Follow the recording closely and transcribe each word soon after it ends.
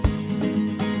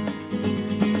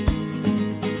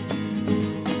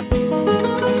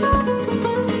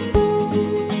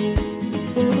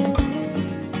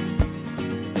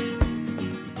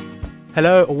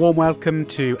Hello, a warm welcome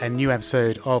to a new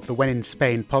episode of the When in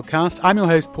Spain podcast. I'm your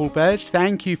host, Paul Burge.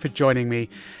 Thank you for joining me.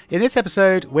 In this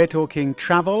episode, we're talking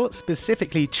travel,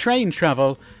 specifically train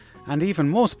travel, and even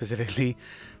more specifically,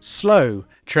 slow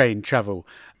train travel.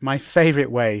 My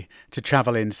favourite way to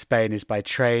travel in Spain is by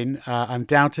train,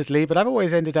 undoubtedly, but I've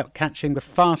always ended up catching the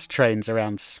fast trains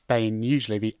around Spain,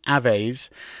 usually the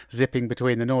AVEs, zipping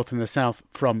between the north and the south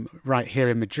from right here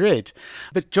in Madrid.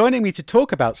 But joining me to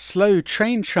talk about slow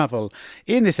train travel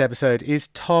in this episode is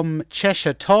Tom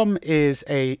Cheshire. Tom is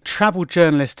a travel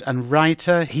journalist and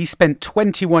writer. He spent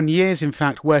 21 years, in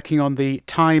fact, working on the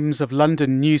Times of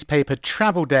London newspaper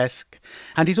travel desk,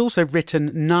 and he's also written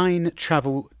 9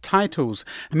 travel titles,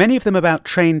 many of them about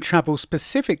train travel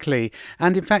specifically.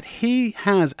 And in fact, he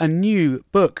has a new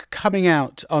book coming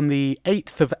out on the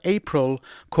 8th of April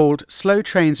called Slow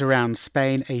Trains Around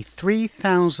Spain, a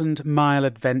 3,000-mile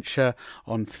adventure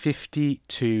on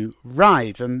 52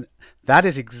 rides. And that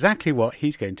is exactly what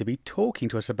he's going to be talking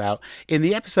to us about in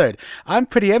the episode. I'm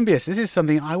pretty envious. This is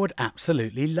something I would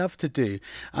absolutely love to do.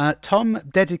 Tom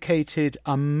dedicated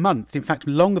a month, in fact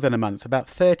longer than a month, about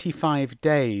 35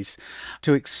 days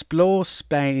to explore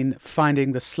Spain,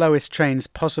 finding the slowest trains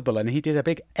possible. And he did a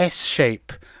big S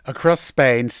shape across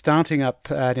Spain, starting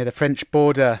up near the French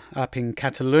border up in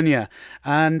Catalonia.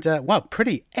 And,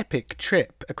 pretty epic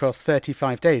trip across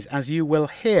 35 days, as you will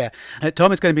hear.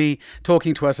 Tom is going to be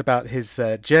talking to us about his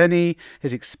journey,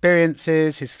 his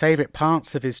experiences, his favourite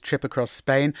parts of his trip across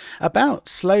Spain, about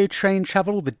slow train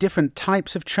travel, the different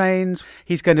types of trains.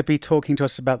 He's going to be talking to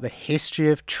us about the history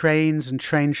of trains and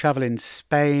train travel in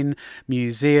Spain,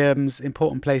 museums,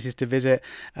 important places to visit,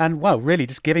 and, really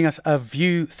just giving us a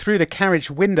view through the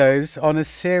carriage windows on a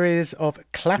series of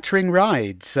clattering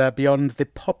rides beyond the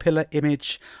popular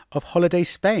image of holiday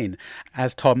Spain,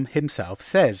 as Tom himself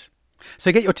says.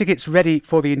 So get your tickets ready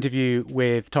for the interview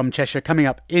with Tom Cheshire coming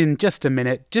up in just a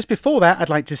minute. Just before that, I'd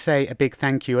like to say a big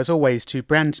thank you, as always, to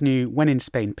brand new When in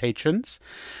Spain patrons.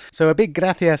 So a big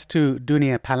gracias to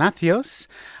Dunia Palacios,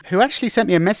 who actually sent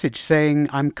me a message saying,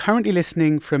 I'm currently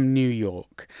listening from New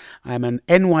York. I'm an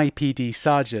NYPD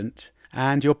sergeant,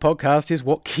 and your podcast is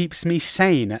what keeps me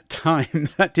sane at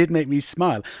times. That did make me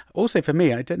smile. Also for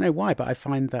me, I don't know why, but I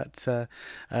find that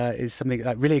is something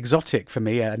really exotic for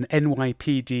me, an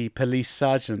NYPD police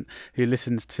sergeant who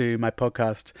listens to my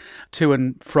podcast to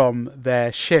and from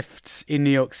their shifts in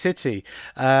New York City.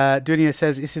 Dunia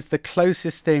says, this is the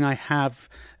closest thing I have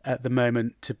at the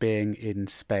moment to being in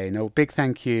Spain. Oh, big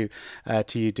thank you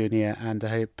to you, Dunia, and I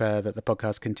hope that the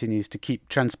podcast continues to keep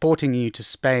transporting you to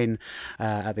Spain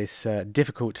at this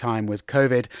difficult time with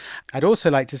COVID. I'd also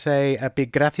like to say a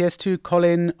big gracias to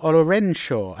Colin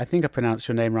Olorenshaw. I think I pronounced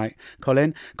your name right,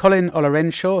 Colin. Colin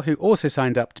Olorenshaw, who also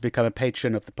signed up to become a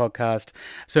patron of the podcast.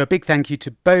 So a big thank you to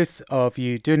both of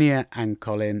you, Dunia and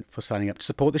Colin, for signing up to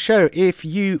support the show. If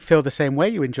you feel the same way,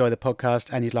 you enjoy the podcast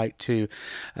and you'd like to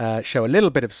show a little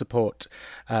bit of support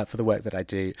for the work that I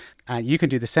do, you can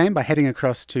do the same by heading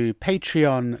across to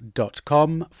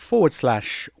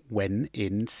patreon.com/when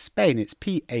in Spain. It's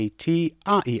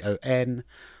patreon/when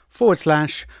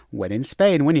in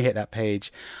Spain. When you hit that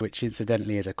page, which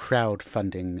incidentally is a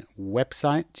crowdfunding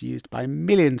website used by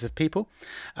millions of people,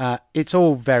 it's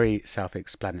all very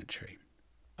self-explanatory.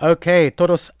 Okay,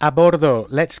 todos a bordo.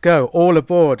 Let's go. All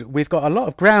aboard. We've got a lot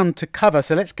of ground to cover,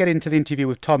 so let's get into the interview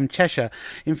with Tom Cheshire.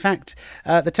 In fact,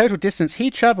 the total distance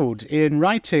he travelled in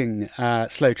writing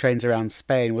Slow Trains Around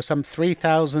Spain was some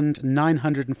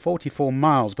 3,944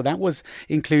 miles, but that was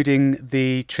including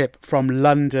the trip from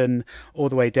London all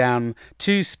the way down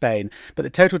to Spain. But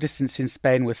the total distance in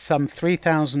Spain was some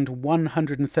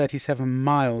 3,137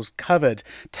 miles covered.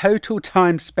 Total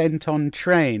time spent on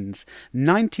trains,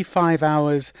 95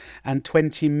 hours and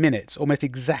 20 minutes, almost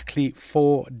exactly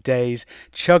 4 days,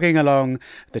 chugging along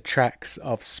the tracks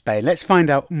of Spain. Let's find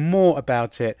out more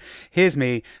about it. Here's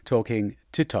me talking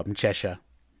to Tom Cheshire.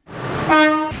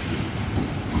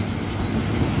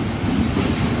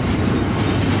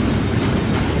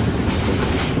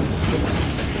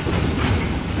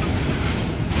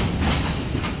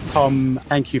 Tom,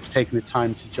 thank you for taking the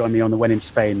time to join me on the When in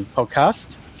Spain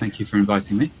podcast. Thank you for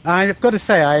inviting me. I've got to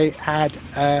say, I had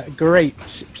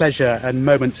great pleasure and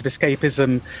moments of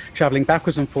escapism travelling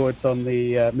backwards and forwards on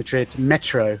the Madrid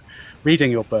metro, reading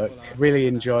your book. Really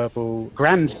enjoyable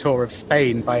grand tour of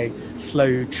Spain by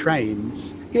slow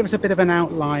trains. Give us a bit of an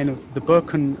outline of the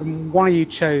book and why you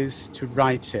chose to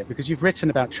write it, because you've written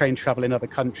about train travel in other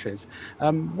countries.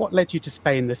 What led you to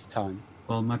Spain this time?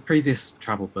 Well, my previous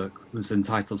travel book was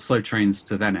entitled Slow Trains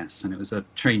to Venice, and it was a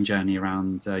train journey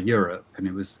around Europe, and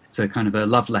it was to kind of a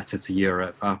love letter to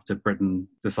Europe after Britain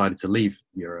decided to leave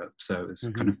Europe. So it was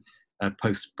kind of a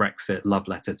post-Brexit love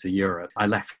letter to Europe. I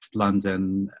left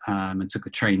London and took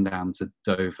a train down to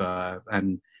Dover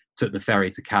and took the ferry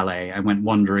to Calais and went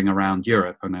wandering around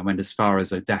Europe. And I went as far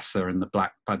as Odessa and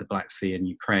by the Black Sea in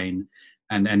Ukraine,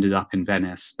 and ended up in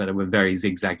Venice, but it was a very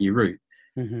zigzaggy route.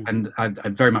 Mm-hmm. And I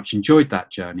very much enjoyed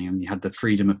that journey, and you had the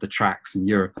freedom of the tracks in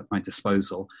Europe at my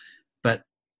disposal. But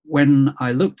when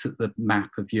I looked at the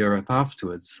map of Europe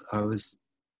afterwards, I was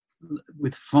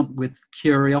with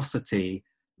curiosity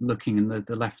looking in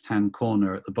the left-hand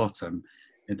corner at the bottom,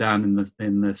 down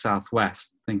in the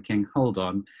southwest, thinking, hold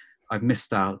on, I've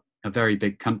missed out a very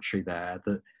big country there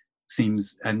that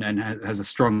seems and has a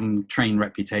strong train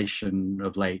reputation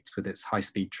of late with its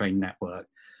high-speed train network,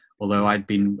 although I'd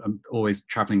been always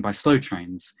traveling by slow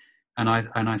trains. And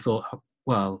I thought,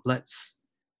 well,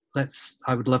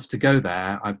 I would love to go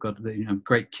there. I've got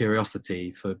great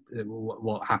curiosity for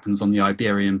what happens on the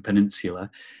Iberian Peninsula.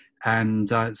 And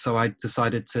so I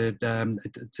decided to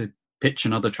pitch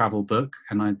another travel book,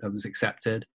 and I was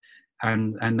accepted.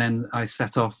 And then I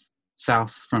set off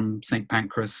south from St.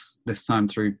 Pancras, this time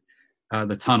through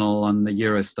the tunnel on the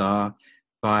Eurostar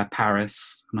via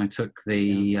Paris. And I took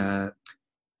the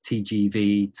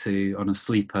TGV on a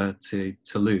sleeper to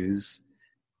Toulouse.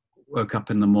 Woke up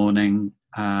in the morning,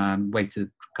 waited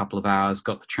a couple of hours,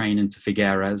 got the train into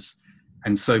Figueres,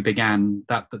 and so began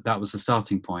that was the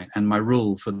starting point. And my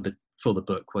rule for the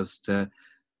book was to,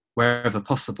 wherever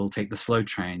possible, take the slow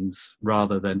trains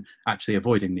rather than actually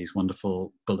avoiding these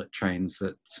wonderful bullet trains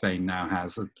that Spain now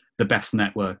has, the best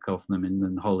network of them in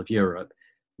the whole of Europe,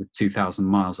 with 2,000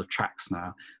 miles of tracks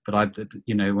now. But I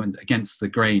went against the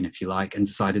grain, if you like, and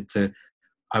decided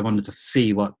I wanted to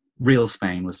see what real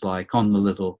Spain was like on the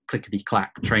little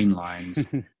clickety-clack train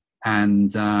lines.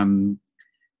 And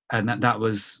that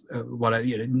was what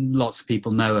lots of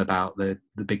people know about the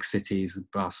big cities,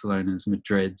 Barcelona's,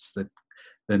 Madrid's, the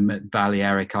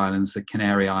Balearic Islands, the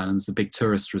Canary Islands, the big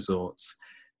tourist resorts.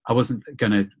 I wasn't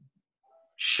going to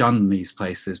shun these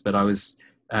places, but I was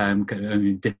going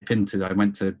to dip into. I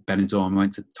went to Benidorm, I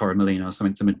went to Torremolinos, I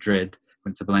went to Madrid,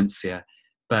 went to Valencia.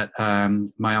 But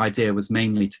my idea was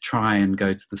mainly to try and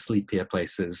go to the sleepier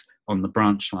places on the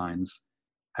branch lines.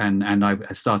 And I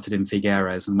started in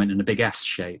Figueres and went in a big S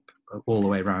shape all the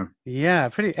way around. Yeah,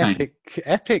 pretty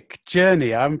epic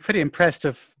journey. I'm pretty impressed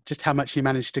of just how much you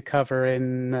managed to cover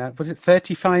in, was it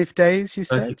 35 days, you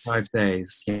said? 35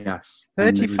 days, yes.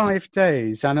 35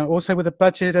 days, and also with a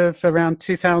budget of around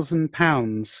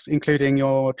 £2,000, including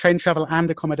your train travel and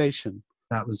accommodation.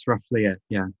 That was roughly it,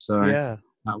 yeah. So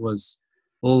that was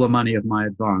all the money of my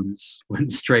advance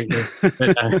went straight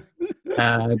in.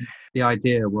 The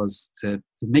idea was to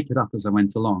make it up as I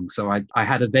went along. So I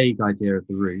had a vague idea of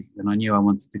the route, and I knew I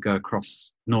wanted to go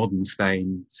across northern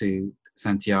Spain to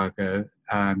Santiago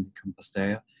and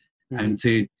Compostela, and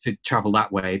to travel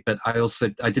that way. But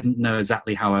I didn't know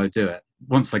exactly how I would do it.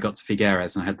 Once I got to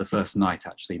Figueres, and I had the first night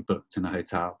actually booked in a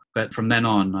hotel. But from then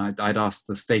on, I'd asked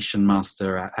the station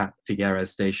master at Figueres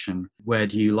station,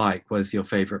 where's your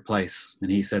favorite place?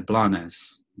 And he said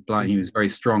Blanes. He was very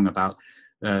strong about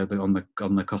on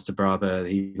the Costa Brava.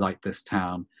 He liked this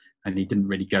town, and he didn't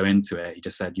really go into it. He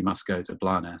just said, you must go to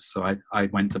Blanes. So I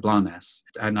went to Blanes,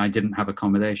 and I didn't have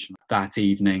accommodation that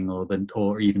evening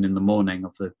or even in the morning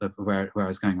of where I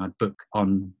was going. I'd book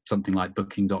on something like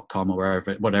booking.com or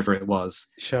whatever it was.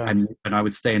 Sure. And I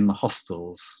would stay in the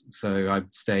hostels. So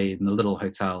I'd stay in the little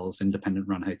hotels, independent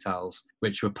run hotels,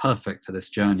 which were perfect for this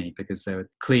journey because they were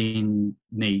clean,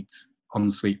 neat,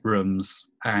 ensuite rooms,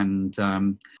 and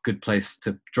good place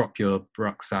to drop your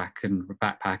rucksack and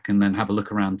backpack and then have a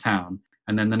look around town.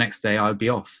 And then the next day I would be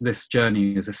off. This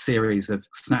journey is a series of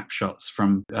snapshots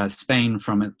from Spain,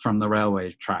 from the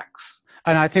railway tracks.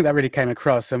 And I think that really came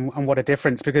across, and what a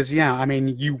difference, because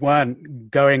you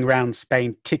weren't going around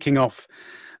Spain ticking off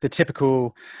the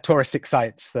typical touristic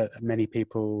sites that many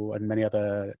people and many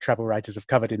other travel writers have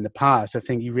covered in the past. I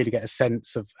think you really get a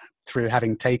sense of, through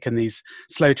having taken these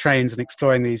slow trains and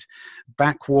exploring these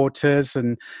backwaters,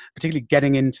 and particularly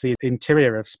getting into the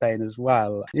interior of Spain as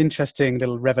well. Interesting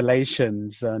little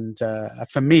revelations, and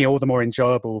for me, all the more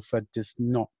enjoyable for just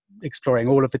not exploring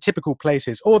all of the typical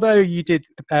places, although you did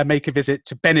make a visit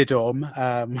to Benidorm.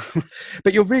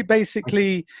 But your route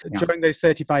basically during those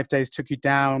 35 days took you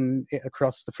down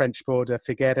across the French border,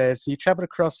 Figueres. You traveled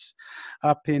across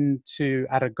up into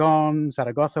Aragon,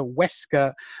 Zaragoza,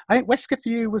 Huesca. I think Huesca for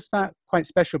you was that quite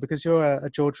special because you're a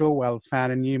George Orwell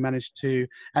fan, and you managed to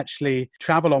actually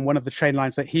travel on one of the train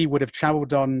lines that he would have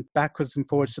traveled on backwards and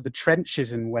forwards to the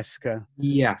trenches in Huesca.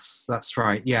 Yes, that's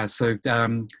right. Yeah, so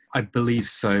I believe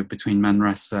so, between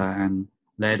Manresa and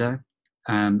Lleida.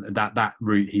 that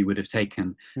route he would have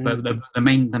taken. Mm. But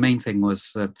the main thing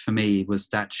was for me was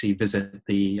to actually visit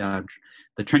the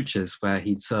trenches where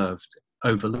he'd served,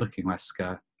 overlooking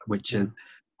Huesca, which is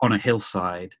on a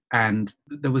hillside, and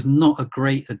there was not a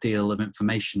great deal of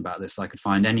information about this I could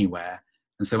find anywhere.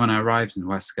 And so when I arrived in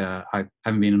Huesca, I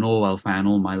haven't been an Orwell fan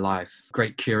all my life.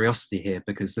 Great curiosity here,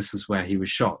 because this was where he was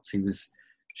shot. He was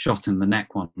shot in the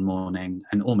neck one morning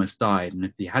and almost died. And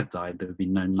if he had died, there would be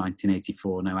no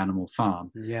 1984, no Animal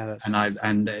Farm. Yeah,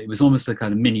 and it was almost a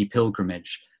kind of mini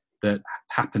pilgrimage that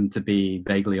happened to be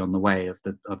vaguely on the way of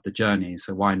the journey.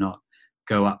 So why not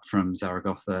go up from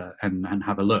Zaragoza and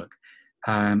have a look?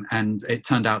 And it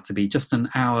turned out to be just an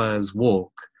hour's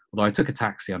walk, although I took a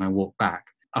taxi and I walked back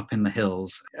up in the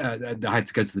hills. I had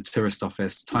to go to the tourist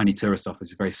office, tiny tourist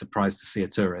office, very surprised to see a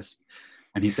tourist.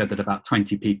 And he said that about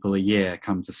 20 people a year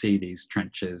come to see these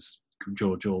trenches,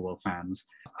 George Orwell fans.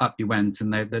 Up you went,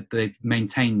 and they've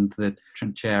maintained the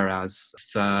trincheras,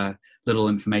 little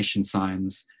information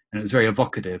signs. And it was very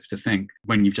evocative to think,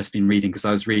 when you've just been reading, because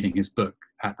I was reading his book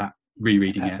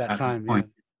rereading it at that point.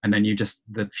 Yeah. And then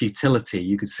the futility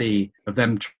you could see of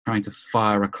them trying to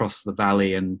fire across the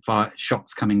valley and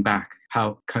shots coming back,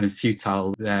 how kind of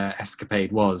futile their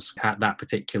escapade was at that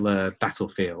particular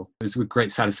battlefield. It was with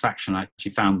great satisfaction I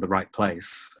actually found the right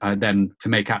place. Then, to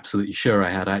make absolutely sure I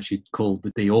had, I actually called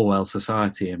the Orwell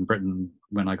Society in Britain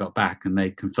when I got back, and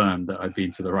they confirmed that I'd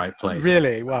been to the right place.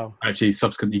 Really? Wow. I actually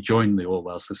subsequently joined the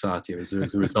Orwell Society as a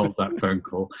result of that phone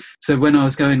call. So when I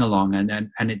was going along,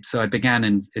 so I began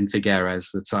in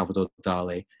Figueres with Salvador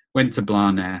Dali, went to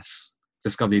Blanes,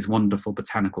 discovered these wonderful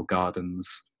botanical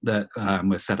gardens that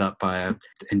were set up by an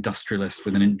industrialist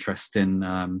with an interest in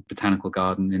botanical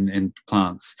garden in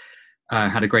plants.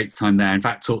 Had a great time there. In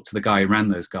fact, talked to the guy who ran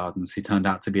those gardens. He turned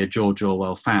out to be a George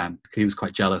Orwell fan. He was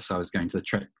quite jealous I was going to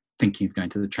thinking of going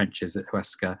to the trenches at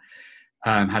Huesca.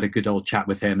 Had a good old chat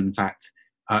with him. In fact,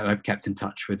 I've kept in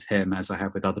touch with him, as I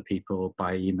have with other people,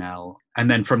 by email. And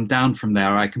then from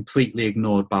there, I completely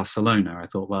ignored Barcelona. I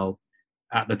thought, well,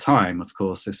 at the time, of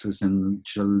course, this was in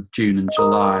June and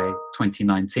July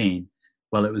 2019.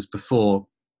 Well, it was before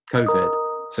COVID.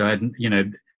 So, at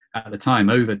the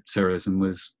time, over-tourism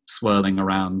was swirling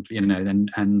around,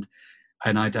 and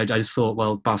I just thought,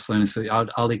 well, Barcelona, so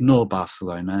I'll ignore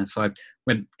Barcelona. So I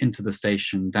went into the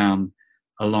station down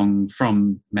along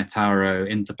from Metaro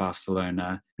into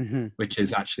Barcelona, which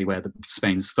is actually where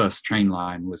Spain's first train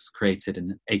line was created in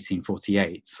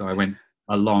 1848. So I went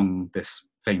along this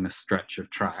famous stretch of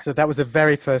track. So that was the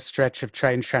very first stretch of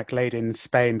train track laid in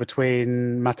Spain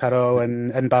between Mataró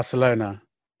and Barcelona.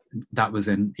 That was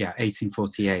in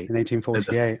 1848. In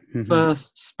 1848. The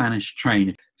first Spanish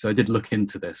train. So I did look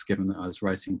into this, given that I was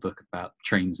writing a book about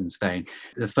trains in Spain.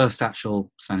 The first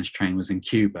actual Spanish train was in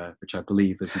Cuba, which I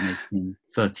believe was in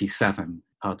 1837,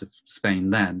 part of Spain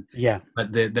then. Yeah.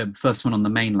 But the first one on the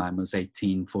mainland was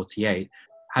 1848.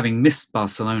 Having missed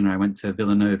Barcelona, I went to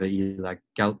Vilanova i la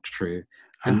Geltrú,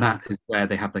 and that is where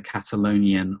they have the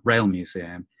Catalonian Rail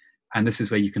Museum. And this is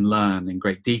where you can learn in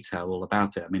great detail all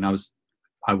about it. I mean, I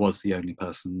was the only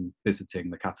person visiting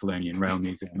the Catalonian Rail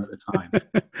Museum at the time.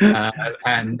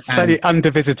 and slightly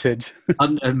undervisited.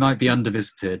 It might be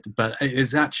undervisited, but it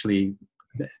is actually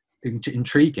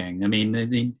intriguing. I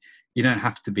mean, you don't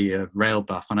have to be a rail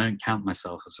buff, and I don't count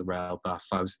myself as a rail buff.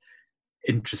 I was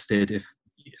interested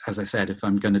as I said, if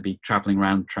I'm going to be traveling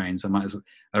around trains,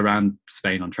 around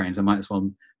Spain on trains, I might as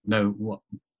well know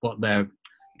what their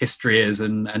history is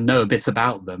and know a bit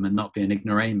about them and not be an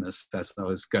ignoramus as I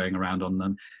was going around on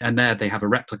them. And there they have a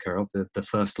replica of the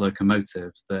first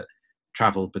locomotive that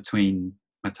travelled between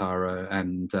Mataró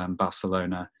and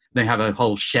Barcelona. They have a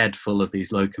whole shed full of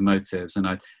these locomotives, and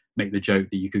I make the joke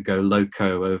that you could go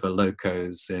loco over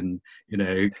locos and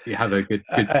you have a good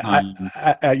time.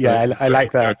 I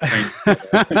like that.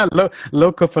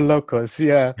 Loco for locos.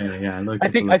 Yeah.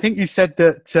 I think you said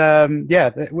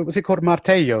that. What was it called?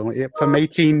 Martello from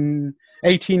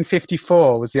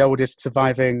 1854 was the oldest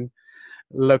surviving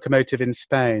locomotive in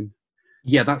Spain.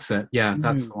 Yeah, that's it. Yeah,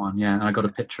 that's the one. Yeah, and I got a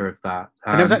picture of that.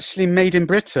 And it was actually made in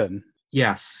Britain.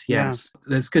 Yes. Yeah.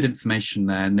 There's good information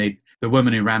there, and the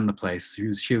woman who ran the place,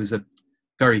 she was a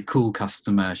very cool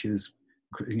customer. She was,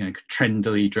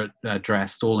 trendily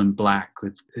dressed, all in black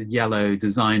with yellow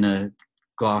designer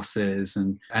glasses,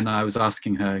 and I was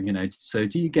asking her, so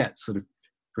do you get sort of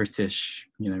British,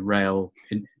 rail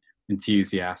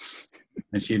enthusiasts?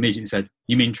 And she immediately said,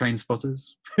 "You mean train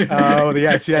spotters?" Oh,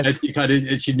 yes.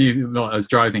 She knew what I was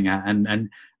driving at, and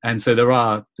so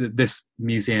this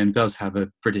museum does have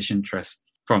a British interest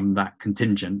from that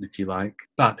contingent, if you like.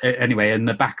 But anyway, in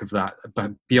the back of that,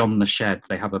 but beyond the shed,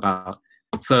 they have about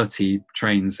 30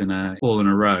 trains all in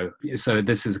a row. So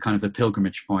this is kind of a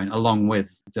pilgrimage point, along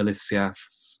with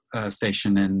Delicias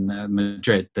station in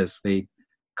Madrid. There's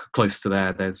close to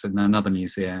there's another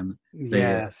museum.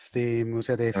 Yes, the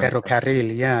Museo de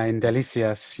Ferrocarril, in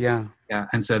Delicias, Yeah,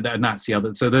 and that's the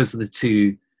other. So those are the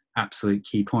two absolute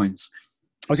key points.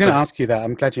 I was going to ask you that.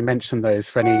 I'm glad you mentioned those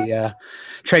for any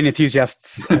train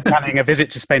enthusiasts planning a visit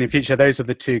to Spain in future. Those are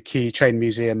the two key train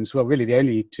museums. Well, really the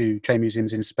only two train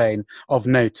museums in Spain of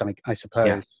note, I suppose.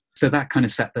 Yeah. So that kind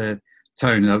of set the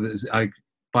tone.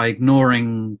 By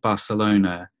ignoring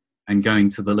Barcelona and going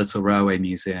to the Little Railway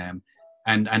Museum,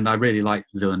 and I really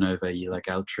liked Vilanova i la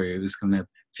Geltrú. It was kind of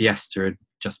fiesta had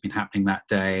just been happening that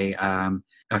day.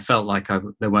 I felt like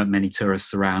there weren't many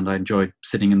tourists around. I enjoyed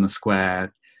sitting in the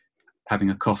square, having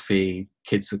a coffee,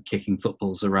 kids were kicking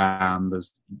footballs around.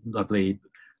 There's lovely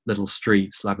little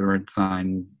streets,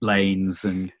 labyrinthine lanes,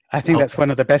 and I think that's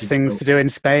one of the best things to do in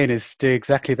Spain is do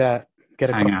exactly that. Get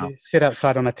a coffee, sit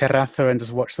outside on a terrazo and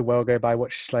just watch the world go by.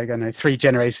 Watch 3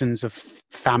 generations of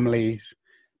families,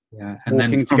 and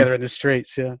walking together in the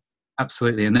streets. Yeah,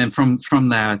 absolutely. And then from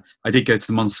there, I did go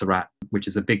to Montserrat, which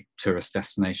is a big tourist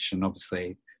destination.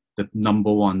 Obviously, the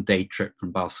number one day trip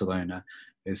from Barcelona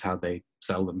is how they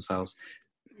sell themselves.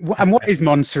 And what is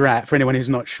Montserrat, for anyone who's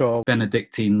not sure?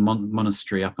 Benedictine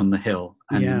monastery up on the hill,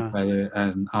 and where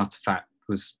an artifact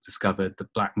was discovered, the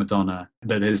Black Madonna,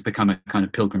 that has become a kind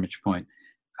of pilgrimage point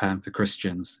for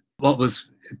Christians. What was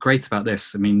great about this,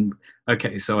 so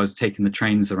I was taking the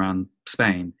trains around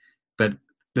Spain, but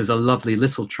there's a lovely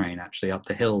little train actually up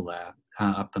the hill there,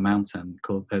 up the mountain,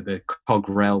 called the Cog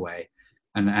Railway.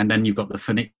 And then you've got the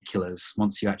funiculars.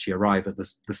 Once you actually arrive at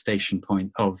the station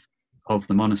point of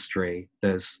the monastery,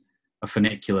 there's a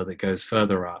funicular that goes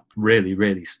further up, really,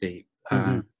 really steep.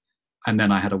 And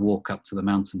then I had a walk up to the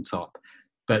mountaintop.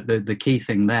 But the key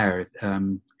thing there,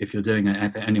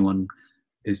 if anyone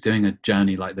is doing a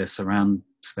journey like this around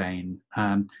Spain,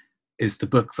 is to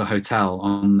book the hotel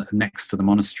next to the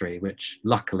monastery, which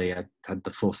luckily I had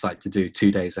the foresight to do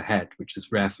 2 days ahead, which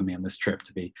is rare for me on this trip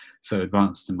to be so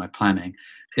advanced in my planning.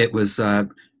 It was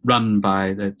run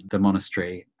by the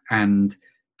monastery, and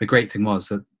the great thing was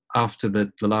that after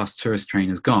the last tourist train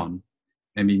is gone,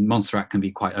 Montserrat can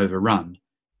be quite overrun,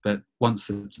 but once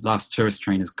the last tourist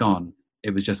train is gone,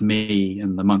 it was just me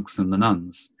and the monks and the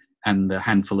nuns and the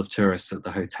handful of tourists at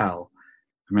the hotel.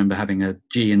 I remember having a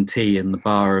G&T in the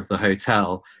bar of the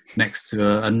hotel next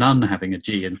to a nun having a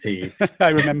G&T. I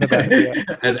remember that.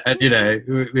 Yeah.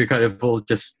 and we kind of all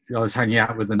I was hanging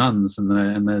out with the nuns and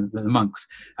the monks.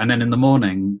 And then in the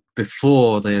morning,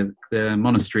 before the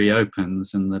monastery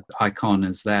opens and the icon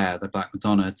is there, the Black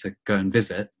Madonna, to go and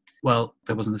visit, well,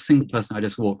 there wasn't a single person. I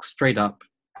just walked straight up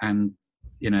and,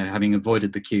 having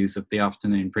avoided the queues of the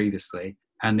afternoon previously.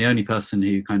 And the only person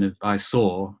who I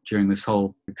saw during this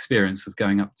whole experience of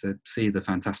going up to see the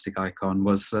fantastic icon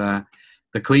was the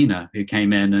cleaner, who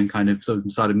came in and sort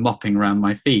of started mopping around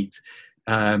my feet.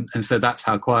 And so that's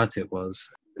how quiet it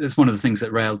was. It's one of the things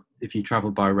that rail, if you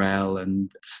travel by rail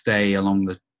and stay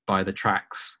by the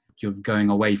tracks, you're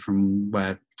going away from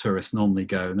where tourists normally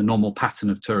go, the normal pattern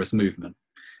of tourist movement.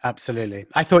 Absolutely.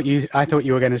 I thought you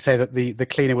were going to say that the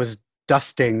cleaner was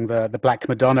dusting the Black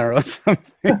Madonna or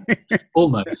something.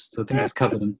 Almost. I think it's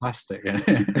covered in plastic.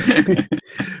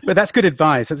 But that's good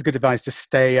advice. That's good advice to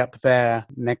stay up there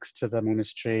next to the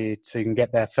monastery so you can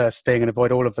get there first thing and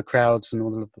avoid all of the crowds and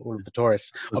all of the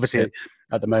tourists. Obviously,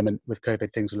 at the moment with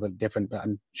COVID, things are a little bit different, but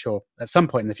I'm sure at some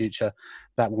point in the future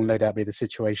that will no doubt be the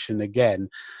situation again.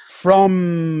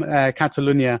 From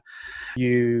Catalonia,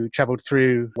 you travelled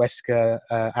through Huesca,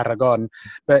 Aragon,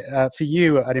 but for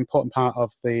you, an important part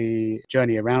of the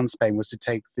journey around Spain was to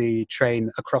take the train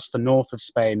across the north of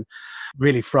Spain,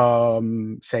 really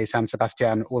from, say, San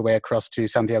Sebastian all the way across to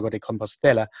Santiago de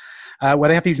Compostela, where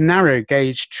they have these narrow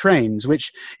gauge trains,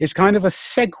 which is kind of a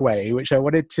segue, which I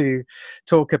wanted to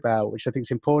talk about, which I think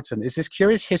is important, is this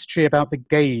curious history about the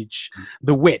gauge,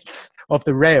 the width of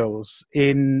the rails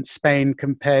in Spain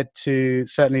compared to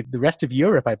certainly the rest of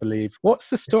Europe, I believe.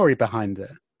 What's the story behind it?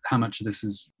 How much of this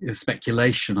is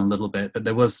speculation a little bit, but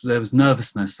there was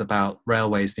nervousness about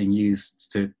railways being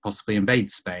used to possibly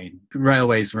invade Spain.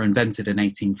 Railways were invented in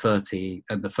 1830,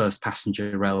 and the first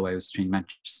passenger railway was between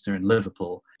Manchester and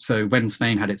Liverpool. So when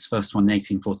Spain had its first one in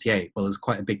 1848, well, there's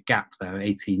quite a big gap there,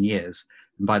 18 years.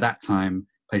 And by that time,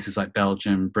 places like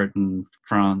Belgium, Britain,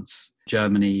 France,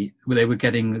 Germany, they were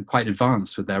getting quite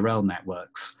advanced with their rail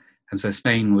networks. And so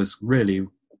Spain was really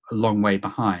a long way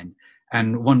behind.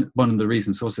 And one of the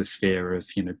reasons was this fear of,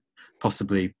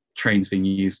 possibly trains being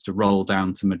used to roll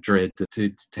down to Madrid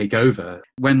to take over.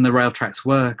 When the rail tracks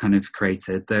were kind of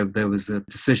created, there was a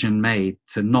decision made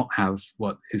to not have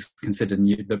what is considered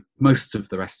the most of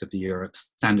the rest of the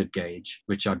Europe's standard gauge,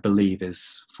 which I believe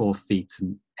is 4 feet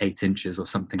and 8 inches or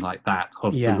something like that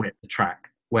of the width of the track.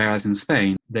 Whereas in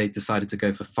Spain, they decided to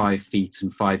go for 5 feet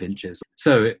and 5 inches.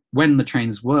 So when the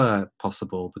trains were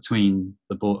possible between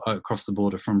across the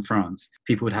border from France,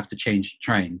 people would have to change the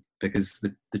train because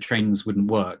the trains wouldn't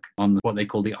work on what they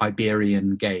call the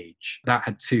Iberian gauge. That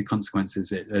had 2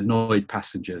 consequences. It annoyed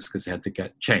passengers because they had to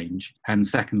get change. And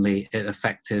secondly, it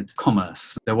affected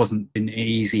commerce. There wasn't an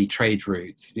easy trade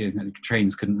route.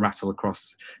 Trains couldn't rattle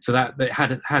across. So that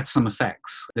had some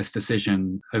effects, this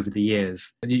decision over the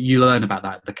years. You learn about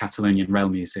that at the Catalonian Rail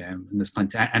Museum, and there's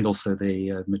plenty, and also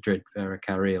the Madrid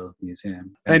Ferrocarril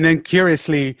Museum. And then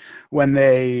curiously, when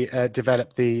they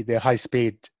developed the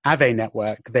high-speed AVE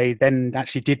network, they then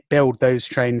actually did build those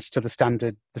trains to the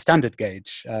standard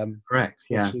gauge. Correct,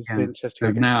 yeah. Which is interesting.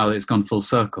 So now it's gone full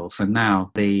circle. So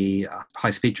now the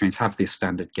high-speed trains have this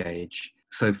standard gauge.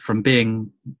 So from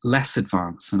being less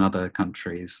advanced than other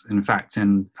countries, in fact,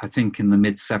 I think in the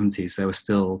mid-70s, there were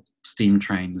still steam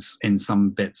trains in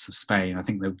some bits of Spain. I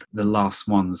think the last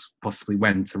ones possibly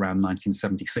went around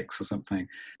 1976 or something.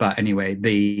 But anyway,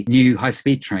 the new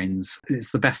high-speed trains,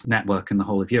 it's the best network in the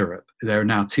whole of Europe. There are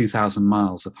now 2,000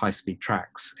 miles of high-speed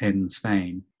tracks in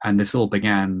Spain. And this all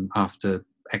began after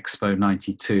Expo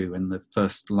 92, and the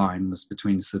first line was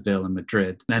between Seville and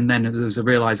Madrid. And then there was a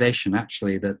realization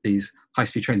actually that these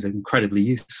high-speed trains are incredibly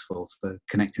useful for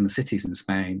connecting the cities in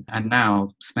Spain. And now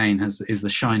Spain is the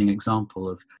shining example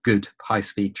of good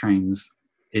high-speed trains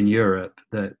in Europe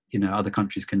that other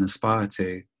countries can aspire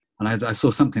to. And I saw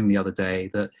something the other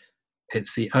day that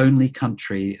it's the only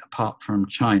country apart from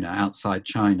China, outside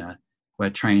China, where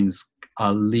trains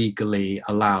are legally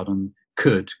allowed and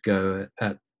could go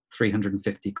at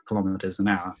 350 kilometers an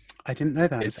hour. I didn't know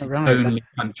that. It's the only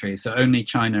country, so only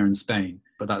China and Spain,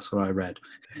 but that's what I read.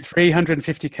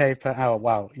 350k per hour.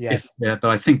 Wow. Yes. Yeah, but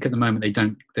I think at the moment they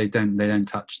don't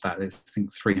touch that. I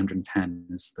think 310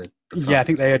 is the yeah, I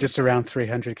think they are just around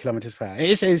 300 kilometers per hour.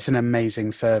 It's an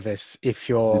amazing service if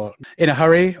you're in a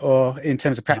hurry, or in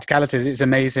terms of practicalities, it's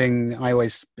amazing.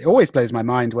 It always blows my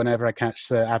mind whenever I catch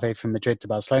the AVE from Madrid to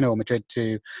Barcelona, or Madrid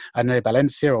to, I don't know,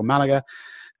 Valencia or Malaga.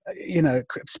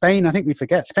 Spain, I think we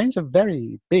forget, Spain's a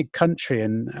very big country,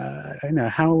 and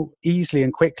how easily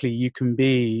and quickly you can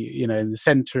be, in the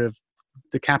center of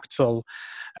the capital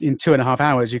in 2.5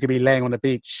 hours. You could be laying on a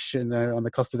beach, on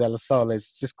the Costa del Sol.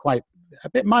 Is just quite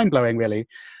a bit mind-blowing, really.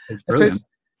 It's brilliant.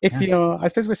 I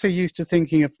suppose we're so used to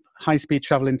thinking of high-speed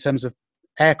travel in terms of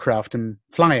aircraft and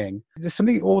flying. There's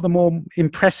something more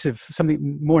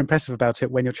impressive about it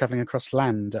when you're traveling across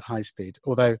land at high speed,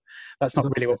 although that's not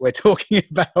really what we're talking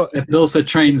about. But also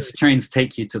trains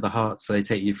take you to the heart, so they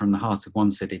take you from the heart of one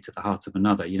city to the heart of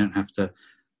another. You don't have to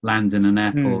land in an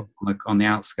airport on the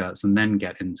outskirts and then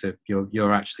get into,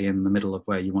 you're actually in the middle of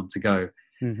where you want to go.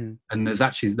 Mm-hmm. And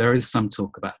there is some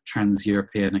talk about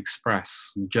Trans-European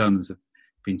Express. The Germans have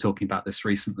been talking about this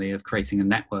recently, of creating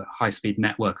a high-speed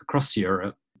network across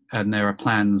Europe. And there are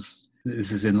plans,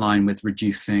 this is in line with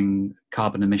reducing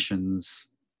carbon emissions,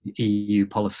 EU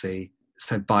policy.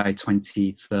 So by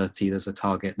 2030, there's a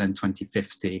target, then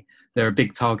 2050. There are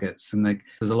big targets, and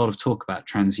there's a lot of talk about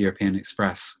Trans-European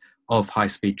Express, of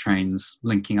high-speed trains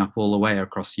linking up all the way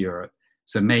across Europe.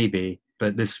 So maybe,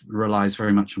 but this relies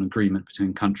very much on agreement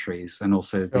between countries and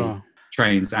also the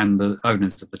trains and the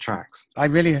owners of the tracks. I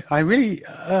really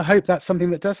hope that's something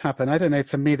that does happen. I don't know,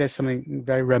 for me there's something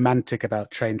very romantic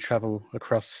about train travel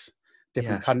across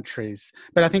different countries.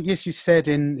 But I think, yes, you said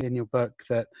in your book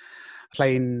that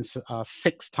planes are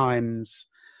 6 times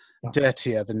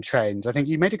dirtier than trains. I think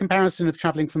you made a comparison of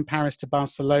traveling from Paris to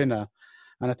Barcelona,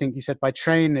 and I think you said by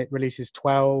train it releases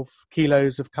 12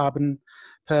 kilos of carbon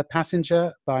per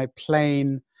passenger. By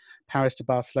plane, Paris to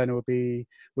Barcelona would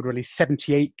release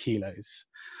 78 kilos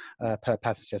per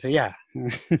passenger. So yeah,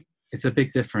 it's a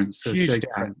big difference. Huge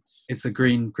difference. It's a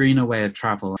greener way of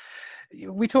travel.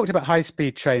 We talked about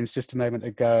high-speed trains just a moment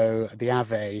ago, the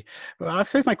AVE. Well, I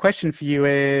suppose my question for you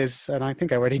is, and I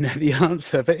think I already know the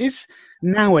answer, but is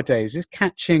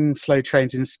catching slow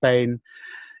trains in Spain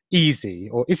easy,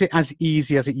 or is it as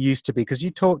easy as it used to be? Because you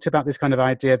talked about this kind of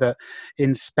idea that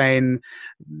in Spain,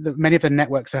 many of the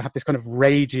networks have this kind of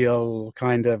radial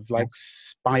kind of like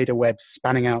spider webs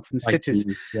spanning out from cities,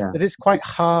 that it's quite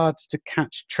hard to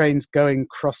catch trains going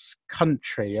cross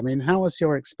country. I mean, how was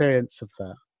your experience of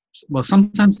that? Well,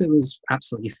 sometimes it was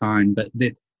absolutely fine, but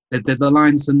the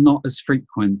lines are not as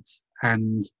frequent,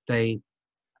 and they,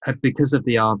 because of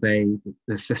the AVE,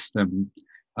 the system,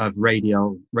 of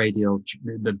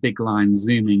the big lines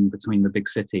zooming between the big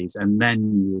cities, and then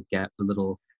you would get the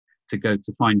little, to go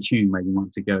to fine tune where you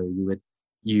want to go, you would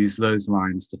use those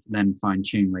lines to then fine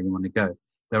tune where you want to go.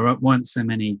 There weren't so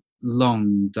many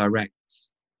long direct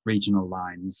regional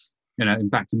lines. In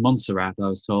fact, in Montserrat, I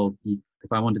was told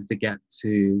if I wanted to get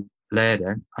to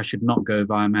Lleida, I should not go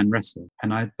via Manresa.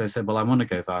 And I said, well, I want to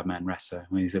go via Manresa.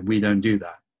 And he said, we don't do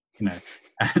that,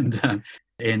 And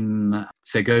in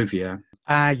Segovia.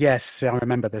 Yes, I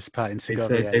remember this part in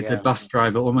Segovia. The bus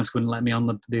driver almost wouldn't let me on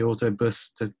the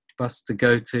autobus to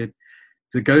go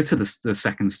to the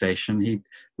second station. He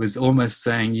was almost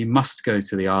saying, you must go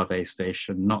to the Ave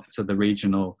station, not to the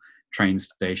regional train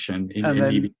station.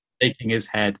 He shaking his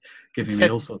head, giving me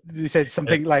all sorts. You said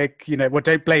something like, well,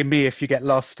 don't blame me if you get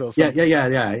lost or something.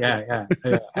 Yeah.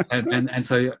 And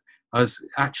so I was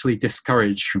actually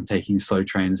discouraged from taking slow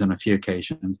trains on a few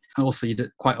occasions. And also, you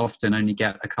quite often only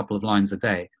get a couple of lines a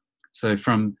day. So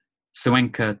from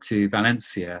Cuenca to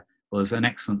Valencia was an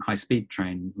excellent high-speed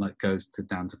train that goes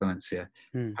down to Valencia.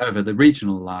 However, the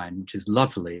regional line, which is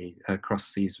lovely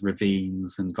across these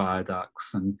ravines and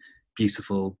viaducts and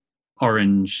beautiful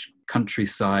orange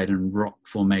countryside and rock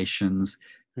formations,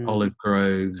 olive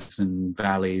groves and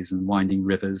valleys and winding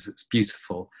rivers, it's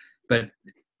beautiful. But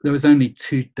there were only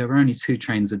two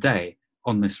trains a day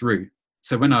on this route.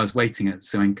 So when I was waiting at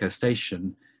Cuenca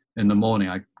station in the morning,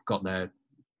 I got there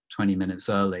 20 minutes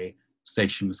early.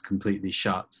 Station was completely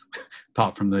shut,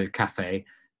 apart from the cafe.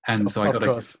 And so I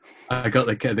got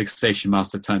the station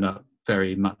master turn up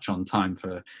very much on time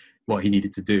for what he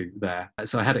needed to do there.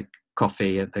 So I had a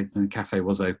coffee, the cafe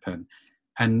was open.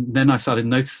 And then I started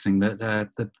noticing that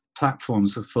the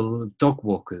platforms were full of dog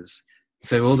walkers.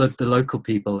 So all the local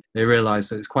people, they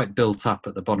realized that it's quite built up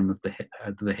at the bottom of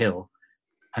the hill,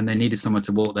 and they needed somewhere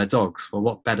to walk their dogs. Well,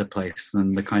 what better place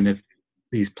than the kind of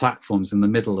these platforms in the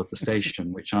middle of the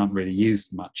station, which aren't really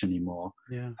used much anymore.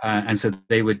 Yeah. And so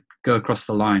they would go across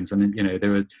the lines, and there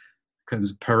were kind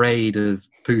of a parade of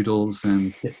poodles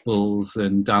and pit bulls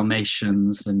and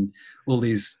Dalmatians and all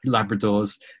these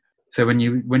Labradors. So when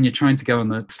you're trying to go on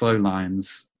the slow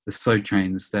lines, the slow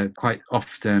trains, they're quite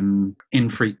often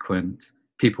infrequent.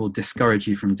 People discourage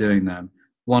you from doing them,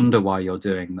 wonder why you're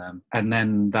doing them, and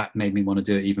then that made me want to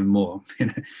do it even more.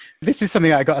 This is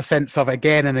something I got a sense of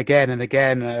again and again and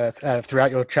again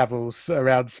throughout your travels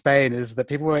around Spain, is that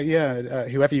people were,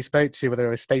 whoever you spoke to, whether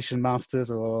it was station masters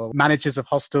or managers of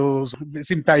hostels,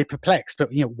 seemed very perplexed. But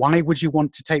why would you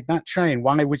want to take that train?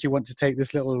 Why would you want to take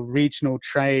this little regional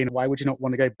train? Why would you not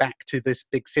want to go back to this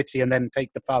big city and then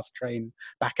take the fast train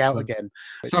back out again?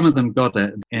 Some of them got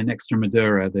it. In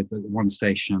Extremadura, the one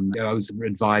station, I was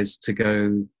advised to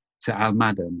go to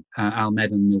Almaden.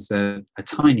 Almaden is a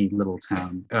tiny little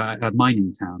town, a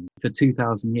mining town. For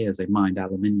 2,000 years, they mined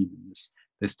aluminium in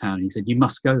this town. He said, you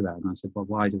must go there. And I said, well,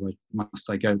 why must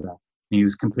I go there? And he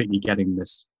was completely getting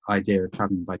this idea of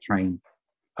traveling by train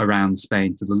around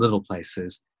Spain to the little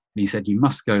places. And he said, you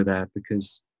must go there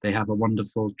because they have a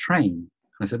wonderful train.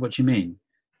 And I said, what do you mean?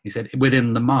 He said,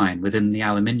 within the mine, within the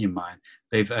aluminium mine,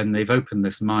 they've opened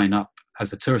this mine up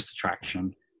as a tourist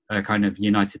attraction, a kind of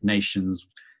United Nations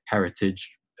heritage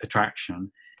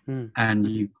attraction. And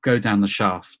you go down the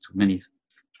shaft many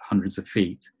hundreds of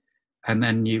feet, and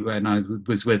then I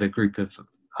was with a group of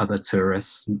other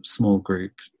tourists, small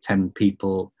group, 10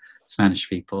 people, Spanish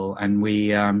people, and we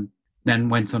then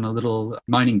went on a little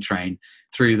mining train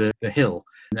through the hill.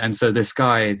 And so this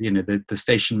guy, the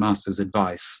station master's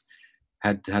advice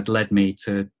had led me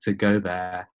to go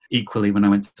there. Equally, when I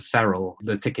went to Ferrol,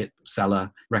 the ticket seller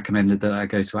recommended that I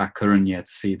go to A Coruña to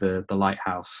see the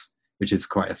lighthouse, which is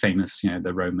quite a famous,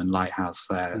 the Roman lighthouse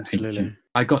there. Absolutely.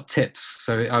 I got tips.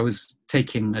 So I was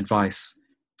taking advice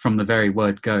from the very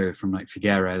word go, from like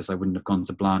Figueres. I wouldn't have gone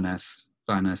to Blanes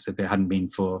if it hadn't been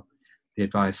for the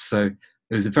advice. So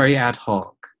it was very ad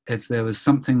hoc. If there was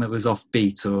something that was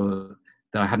offbeat or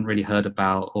that I hadn't really heard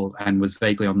about and was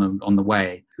vaguely on the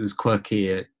way, it was quirky,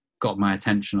 it got my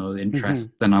attention or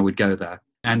interest, then I would go there.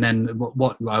 And then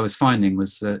what I was finding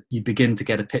was that you begin to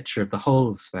get a picture of the whole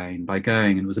of Spain by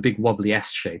going, and it was a big wobbly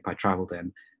S shape I travelled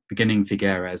in, beginning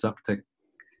Figueres up to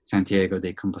Santiago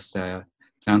de Compostela,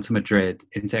 down to Madrid,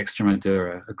 into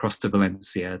Extremadura, across to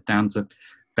Valencia, down to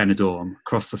Benidorm,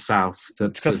 across the south.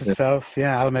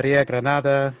 Almeria,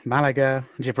 Granada, Malaga,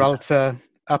 Gibraltar,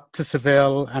 up to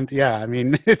Seville, and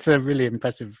it's a really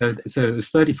impressive. So it was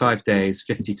 35 days,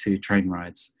 52 train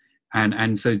rides. And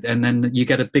then you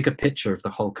get a bigger picture of the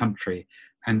whole country,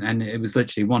 and it was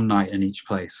literally one night in each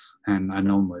place and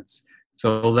onwards.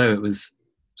 So although it was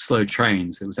slow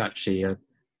trains, it was actually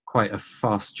quite a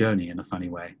fast journey in a funny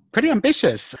way. Pretty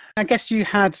ambitious. I guess you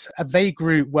had a vague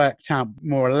route worked out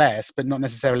more or less, but not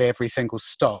necessarily every single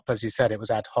stop. As you said, it was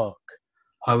ad hoc.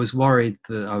 I was worried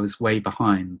that I was way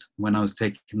behind when I was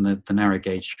taking the narrow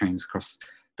gauge trains across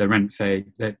the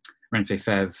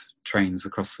Renfe-Fèvre trains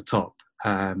across the top.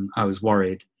 I was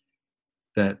worried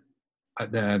that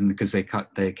because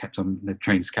the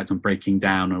trains kept on breaking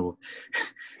down, or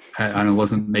and I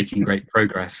wasn't making great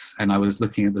progress. And I was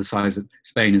looking at the size of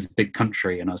Spain as a big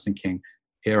country, and I was thinking,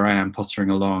 here I am pottering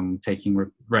along, taking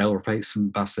rail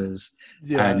replacement buses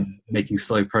and making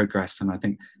slow progress. And I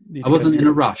think I wasn't in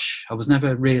a rush. I was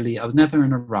never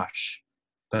in a rush.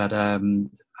 But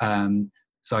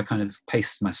so I kind of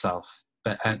paced myself.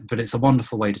 But it's a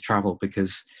wonderful way to travel,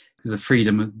 because the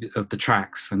freedom of the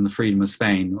tracks and the freedom of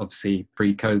Spain, obviously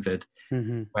pre-COVID,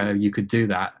 where you could do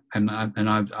that. And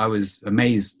I was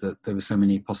amazed that there were so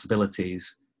many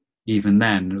possibilities. Even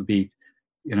then, it would be,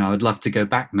 I'd love to go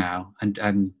back now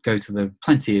and go to the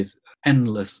plenty of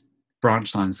endless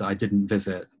branch lines that I didn't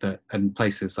visit, and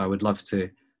places I would love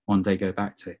to one day go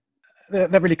back to.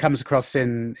 That really comes across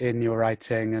in your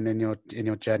writing and in your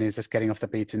journeys, just getting off the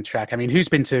beaten track. I mean, who's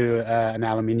been to an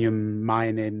aluminium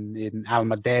mine in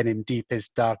Almadén, in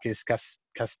deepest, darkest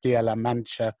Castilla-La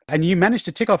Mancha? And you managed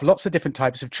to tick off lots of different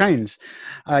types of trains.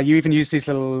 You even used these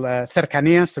little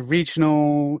cercanías, the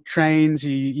regional trains.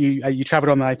 You travelled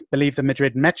on, I believe, the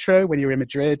Madrid Metro when you were in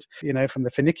Madrid. From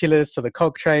the funiculars to the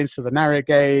cog trains to the narrow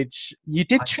gauge. You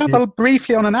did travel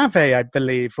briefly on an AVE, I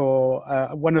believe, or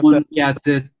one of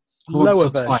the lower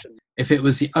versions. If it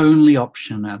was the only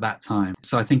option at that time.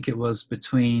 So I think it was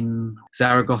between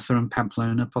Zaragoza and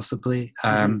Pamplona, possibly.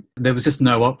 There was just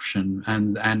no option,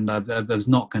 and I was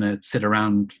not going to sit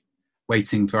around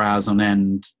waiting for hours on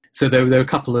end. So there were a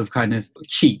couple of kind of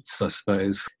cheats, I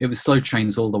suppose. It was slow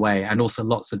trains all the way, and also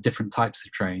lots of different types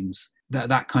of trains.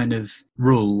 That kind of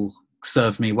rule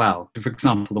served me well. For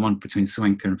example, the one between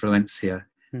Cuenca and Valencia,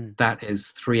 that is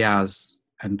 3 hours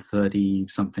and 30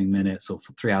 something minutes, or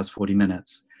 3 hours 40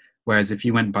 minutes, whereas if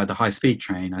you went by the high speed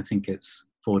train, I think it's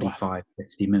 45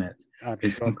 50 minutes.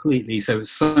 It's completely, so it's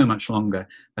so much longer.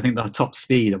 I think the top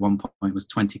speed at one point was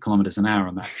 20 kilometers an hour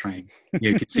on that train.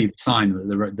 You could see the sign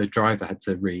that the driver had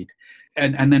to read.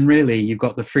 And then really you've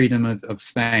got the freedom of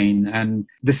Spain, and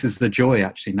this is the joy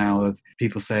actually now of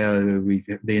people say,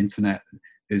 the internet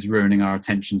is ruining our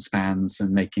attention spans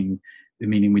and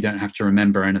meaning we don't have to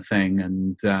remember anything,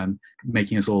 and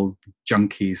making us all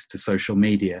junkies to social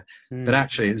media. But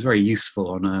actually it's very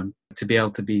useful to be able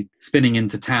to be spinning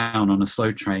into town on a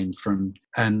slow train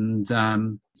and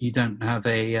you don't have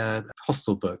a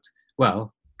hostel booked.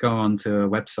 Well, go onto a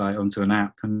website, onto an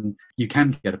app, and you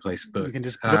can get a place booked. You can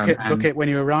just book it when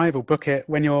you arrive, or book it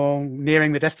when you're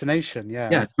nearing the destination.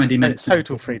 Yeah, 20 minutes.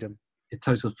 Total freedom.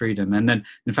 Total freedom. And then,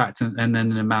 in fact, and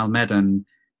then in Malmedin,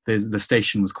 the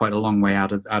station was quite a long way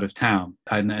out of town,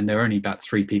 and there were only about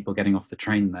 3 people getting off the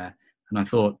train there. And I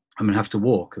thought, I'm going to have to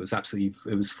walk. It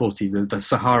was 40. The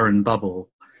Saharan bubble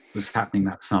was happening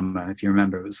that summer. If you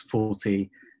remember, it was 40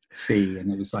 C,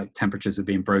 and it was like temperatures were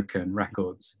being broken,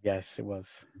 records. Yes, it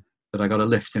was. But I got a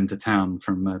lift into town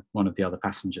from one of the other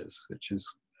passengers, which is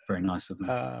very nice of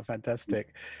them.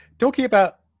 Fantastic. Talking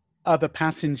about other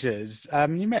passengers,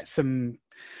 you met some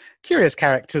curious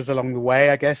characters along the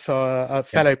way, I guess, or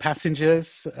fellow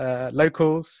passengers,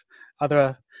 locals,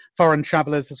 other foreign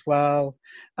travellers as well.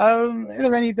 Are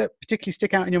there any that particularly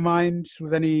stick out in your mind,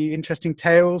 with any interesting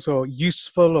tales or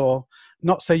useful or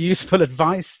not so useful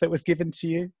advice that was given to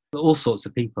you? All sorts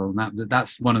of people.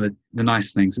 That's one of the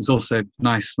nice things. It's also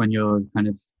nice when you're kind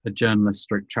of a journalist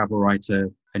or travel writer,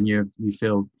 and you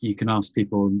feel you can ask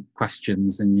people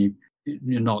questions, and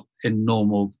you're not in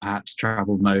normal, perhaps,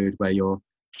 travel mode where you're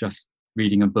just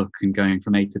reading a book and going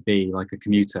from A to B like a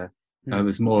commuter. I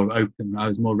was more open. I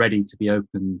was more ready to be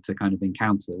open to kind of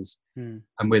encounters, and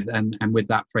with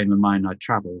that frame of mind, I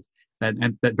travelled. But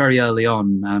very early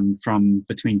on, from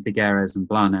between Figueres and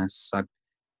Blanes,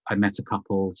 I met a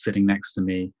couple sitting next to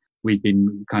me. We'd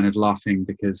been kind of laughing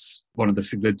because one of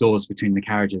the doors between the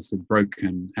carriages had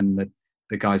broken, and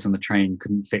the guys on the train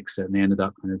couldn't fix it, and they ended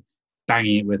up kind of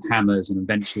banging it with hammers and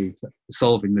eventually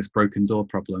solving this broken door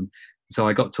problem. So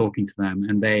I got talking to them,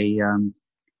 and they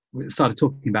started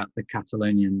talking about the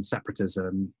Catalonian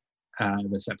separatism,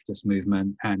 the separatist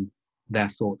movement, and their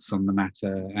thoughts on the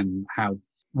matter, and how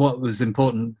what was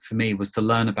important for me was to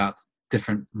learn about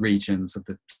different regions of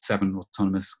the 7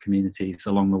 autonomous communities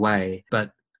along the way.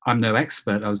 But I'm no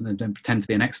expert. I don't pretend to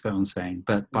be an expert on Spain,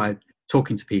 but by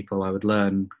talking to people, I would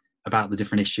learn about the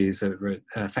different issues that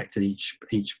affected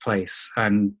each place.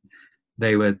 And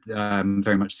they were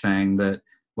very much saying that,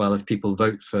 well, if people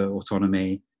vote for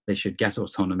autonomy, they should get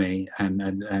autonomy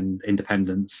and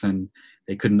independence, and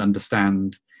they couldn't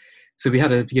understand. So we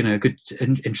had a good,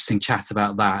 interesting chat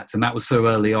about that, and that was so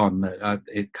early on that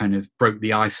it kind of broke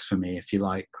the ice for me, if you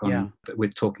like,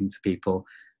 with talking to people.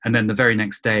 And then the very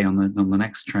next day on the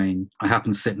next train, I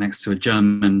happened to sit next to a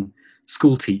German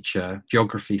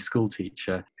geography school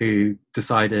teacher, who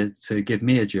decided to give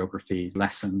me a geography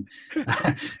lesson,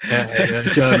 a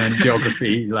German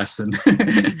geography lesson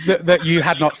that you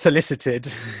had not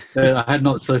solicited. I had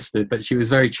not solicited, but she was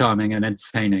very charming and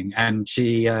entertaining, and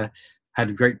she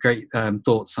had great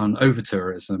thoughts on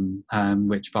over-tourism,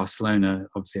 which Barcelona,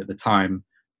 obviously at the time,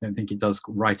 I don't think it does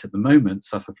right at the moment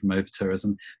suffer from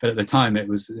over-tourism, but at the time it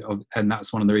was, and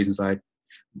that's one of the reasons I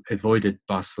avoided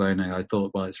Barcelona. I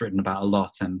thought, well, it's written about a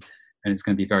lot, and it's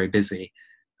going to be very busy.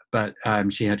 But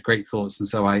she had great thoughts, and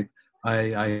so I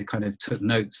kind of took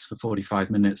notes for 45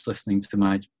 minutes listening to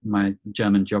my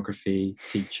German geography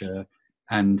teacher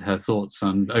and her thoughts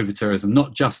on over-tourism,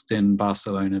 not just in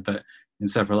Barcelona, but in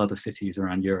several other cities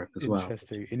around Europe as well.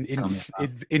 Interesting.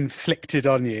 Inflicted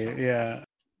on you, yeah.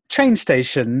 Train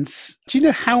stations. Do you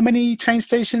know how many train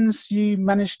stations you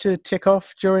managed to tick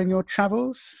off during your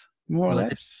travels? More or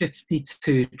less? I did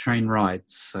 52 train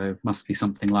rides, so must be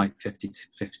something like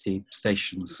 50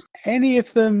 stations. Any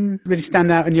of them really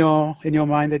stand out in your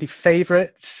mind? Any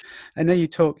favourites? I know you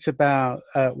talked about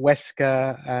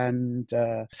Huesca and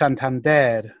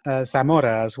Santander,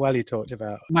 Zamora as well. You talked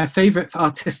about my favourite for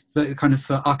artists, but kind of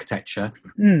for architecture,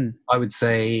 I would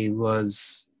say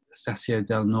was Estacio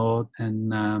del Nord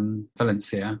in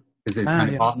Valencia, because it's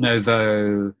kind of Art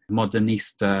Nouveau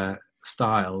modernista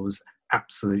style. Was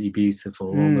absolutely beautiful.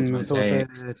 All the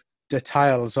mosaics, the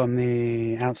tiles on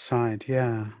the outside,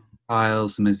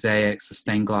 tiles, mosaics, the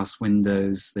stained glass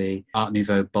windows, the Art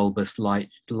Nouveau bulbous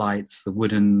lights, the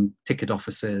wooden ticket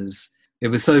offices. It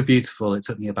was so beautiful. It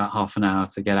took me about half an hour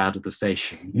to get out of the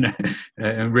station.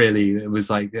 And really, it was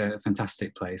like a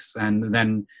fantastic place. And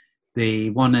then the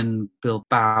one in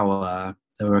Bilbao,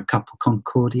 there were a couple,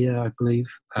 Concordia, I believe.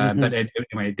 But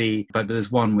anyway, but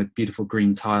there's one with beautiful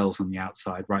green tiles on the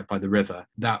outside, right by the river.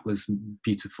 That was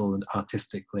beautiful and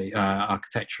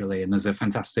architecturally. And there's a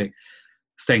fantastic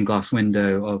stained glass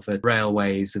window of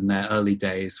railways in their early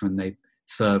days when they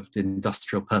served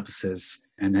industrial purposes,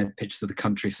 and had pictures of the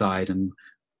countryside and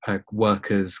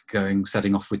workers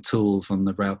setting off with tools on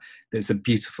the rail. There's a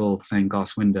beautiful stained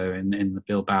glass window in the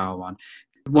Bilbao one.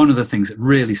 One of the things that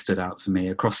really stood out for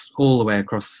me all the way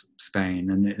across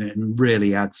Spain, and it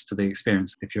really adds to the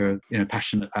experience if you're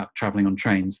passionate about traveling on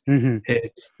trains,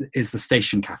 is the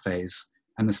station cafes.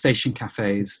 And the station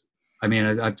cafes, I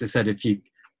mean, I've just said if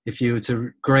you were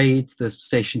to grade the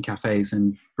station cafes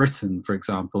in Britain, for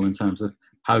example, in terms of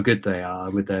how good they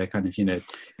are with their kind of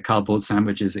cardboard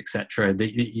sandwiches, etc.,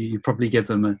 you probably give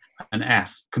them an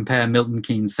F. Compare Milton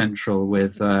Keynes Central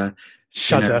with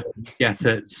Shudder.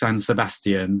 At San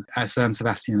Sebastian. San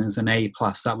Sebastian is an A+.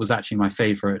 That was actually my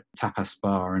favourite tapas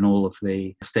bar, and all of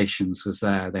the stations was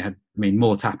there. They had,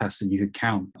 more tapas than you could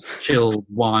count. Chilled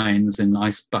wines in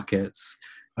ice buckets.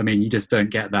 You just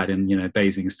don't get that in,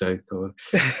 Basingstoke or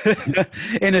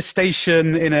in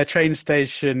a train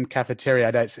station cafeteria.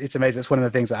 I know it's amazing. It's one of the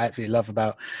things I absolutely love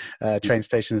about train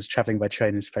stations, traveling by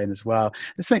train in Spain as well.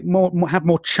 They have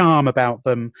more charm about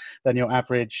them than your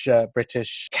average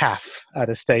British caf at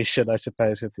a station, I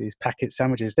suppose, with these packet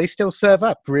sandwiches. They still serve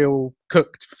up real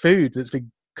cooked food that's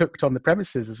been cooked on the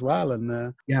premises as well,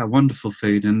 and wonderful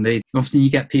food. And often you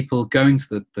get people going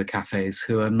to the cafes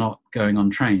who are not going on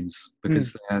trains,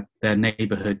 because they're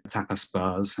neighborhood tapas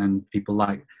bars, and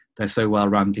they're so well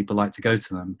run, people like to go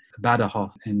to them.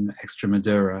 Badajoz in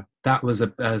Extremadura, that was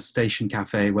a station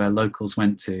cafe where locals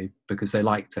went to because they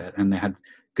liked it, and they had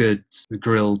good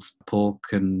grilled pork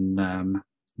and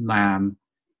lamb,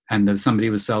 and somebody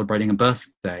was celebrating a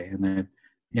birthday, and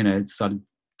they started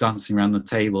dancing around the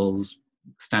tables,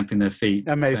 stamping their feet,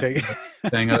 amazing,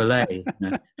 saying "Olé."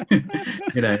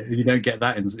 You don't get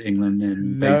that in England.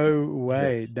 No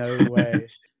way.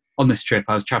 On this trip,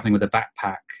 I was traveling with a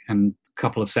backpack and a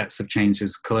couple of sets of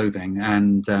changes of clothing,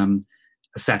 and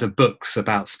a set of books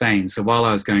about Spain. So while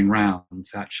I was going round,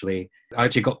 I actually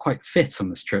got quite fit on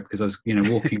this trip, because I was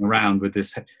walking around with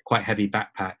this quite heavy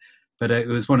backpack. But it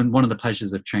was one of the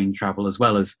pleasures of train travel, as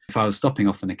well as if I was stopping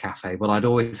off in a cafe, well, I'd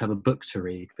always have a book to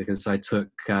read, because I took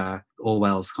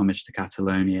Orwell's Homage to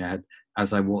Catalonia.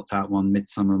 As I walked out one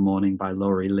midsummer morning by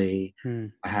Laurie Lee.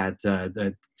 I had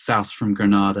the South from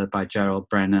Granada by Gerald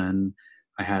Brennan.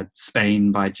 I had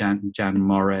Spain by Jan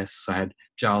Morris. I had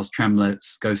Giles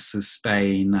Tremlett's Ghosts of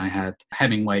Spain. I had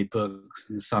Hemingway books,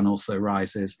 The Sun Also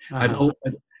Rises.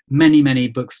 many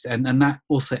books, and that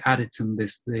also added to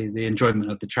the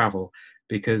enjoyment of the travel,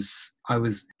 because I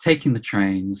was taking the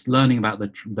trains, learning about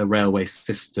the railway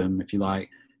system, if you like,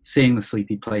 seeing the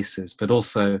sleepy places, but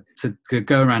also to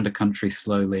go around a country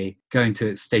slowly, going to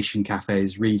its station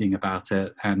cafes, reading about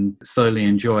it, and slowly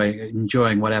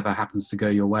enjoying whatever happens to go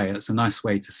your way. It's a nice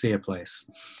way to see a place.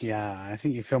 Yeah, I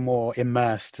think you feel more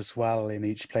immersed as well in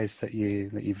each place that you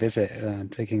visit,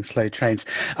 taking slow trains.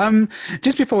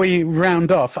 Just before we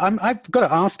round off, I've got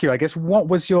to ask you, I guess, what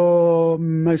was your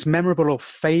most memorable or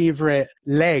favorite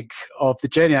leg of the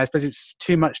journey? I suppose it's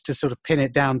too much to sort of pin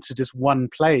it down to just one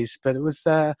place, but it was,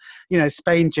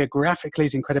 Spain geographically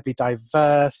is incredibly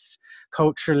diverse,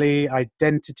 culturally,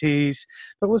 identities.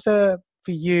 But was there,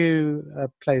 for you, a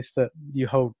place that you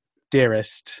hold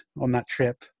dearest on that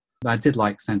trip? I did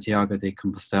like Santiago de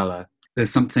Compostela.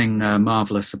 There's something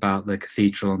marvelous about the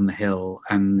cathedral on the hill,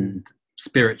 and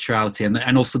spirituality,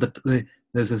 and also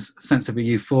there's a sense of a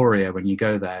euphoria when you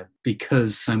go there,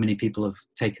 because so many people have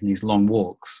taken these long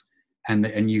walks,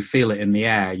 and you feel it in the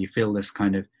air. You feel this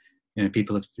kind of,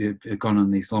 people have gone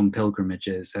on these long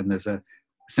pilgrimages, and there's a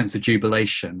sense of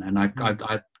jubilation, and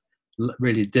I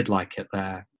really did like it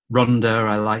there. Ronda,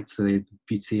 I liked the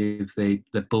beauty of the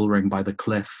bull ring by the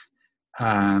cliff.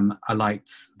 I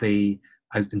liked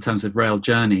in terms of rail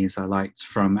journeys, I liked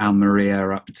from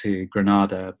Almeria up to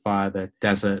Granada via the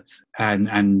desert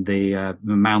and the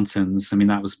mountains. I mean,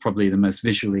 that was probably the most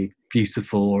visually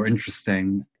beautiful or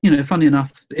interesting. Funny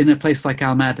enough, in a place like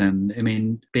Almaden, I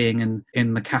mean, being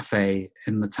in the cafe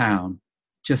in the town,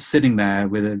 just sitting there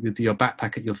with your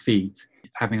backpack at your feet,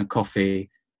 having a coffee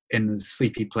in a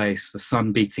sleepy place, the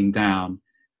sun beating down,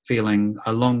 feeling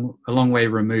a long way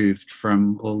removed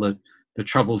from all the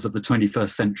troubles of the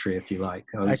 21st century, if you like.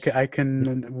 I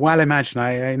can well imagine.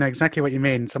 I know exactly what you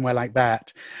mean. Somewhere like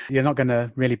that, you're not going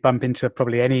to really bump into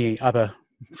probably any other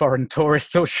foreign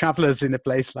tourists or travelers in a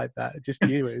place like that. Just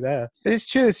you were there. It's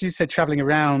true, as you said, traveling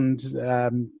around,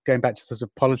 going back to sort of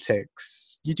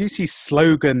politics, you do see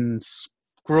slogans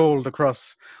scrawled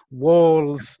across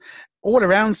walls all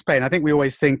around Spain. I think we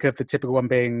always think of the typical one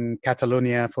being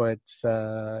Catalonia for its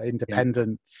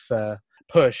independence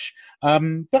push,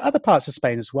 but other parts of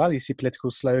Spain as well, you see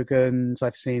political slogans.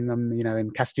 I've seen them,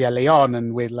 in Castilla Leon,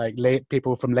 and with like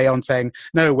people from Leon saying,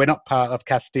 "No, we're not part of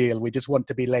Castile. We just want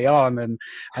to be Leon." And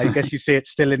I guess you see it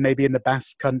still maybe in the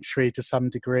Basque Country to some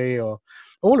degree, or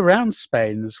all around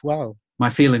Spain as well. My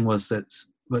feeling was that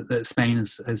Spain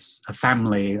is a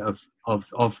family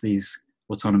of these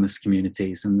autonomous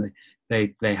communities, and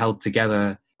they held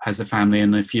together as a family.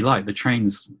 And if you like, the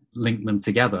trains linked them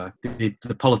together.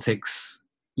 The politics,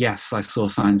 yes, I saw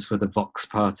signs for the Vox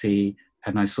party,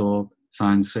 and I saw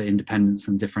signs for independence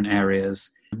in different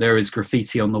areas. There is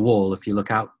graffiti on the wall if you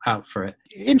look out for it.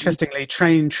 Interestingly,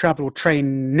 train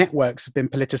networks have been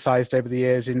politicized over the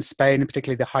years in Spain, and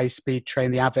particularly the high-speed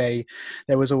train, the AVE.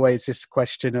 There was always this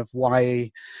question of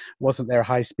why wasn't there a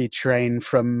high-speed train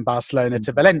from Barcelona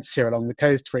to Valencia along the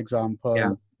coast, for example.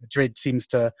 Yeah. Madrid seems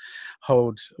to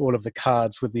hold all of the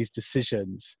cards with these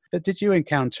decisions. But did you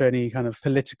encounter any kind of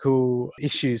political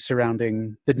issues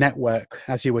surrounding the network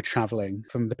as you were traveling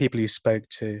from the people you spoke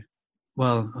to?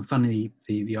 Well, funny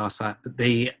you asked that.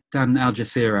 Down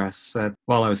Algeciras,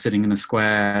 while I was sitting in a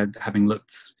square, having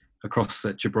looked across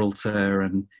at Gibraltar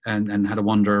and had a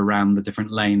wander around the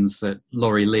different lanes that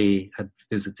Laurie Lee had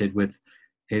visited with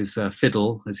his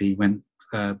fiddle as he went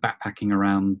backpacking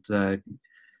around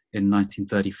in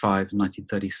 1935 and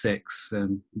 1936,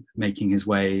 making his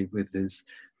way with his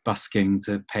busking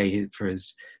to pay for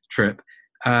his trip.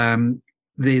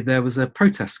 There was a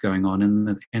protest going on in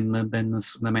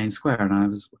the main square, and I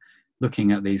was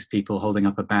looking at these people holding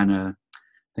up a banner,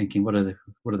 thinking, what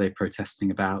are they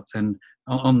protesting about? And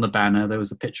on the banner there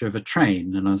was a picture of a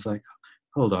train, and I was like,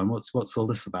 hold on, what's all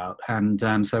this about?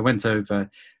 And so I went over.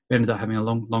 We ended up having a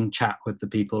long chat with the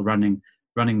people running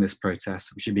this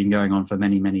protest, which had been going on for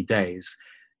many days,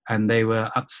 and they were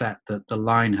upset that the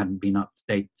line hadn't been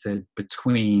updated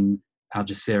between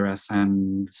Algeciras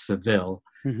and Seville,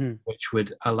 which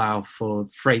would allow for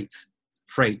freight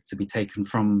to be taken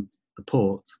from the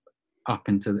port up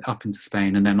into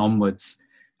Spain, and then onwards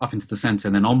up into the centre,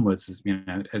 and then onwards,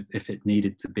 if it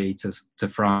needed to be to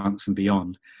France and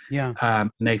beyond. Yeah. And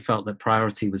they felt that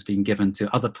priority was being given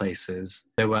to other places.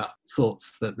 There were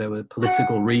thoughts that there were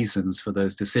political reasons for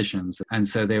those decisions, and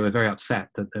so they were very upset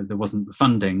that there wasn't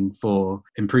funding for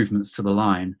improvements to the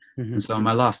line. And so on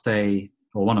my last day,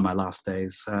 or one of my last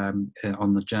days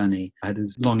on the journey, I had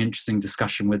this long, interesting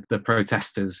discussion with the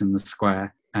protesters in the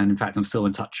square. And in fact, I'm still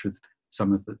in touch with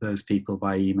some of those people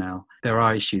by email. There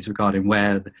are issues regarding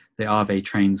where the AVE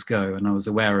trains go, and I was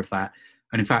aware of that.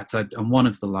 And in fact, on one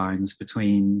of the lines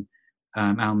between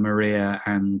Almeria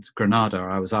and Granada,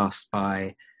 I was asked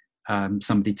by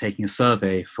somebody taking a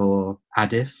survey for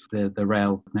ADIF, the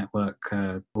rail network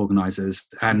organisers,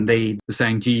 and they were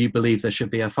saying, do you believe there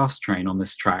should be a fast train on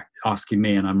this track? Asking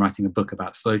me, and I'm writing a book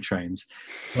about slow trains.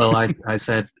 Well, I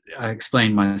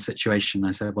explained my situation.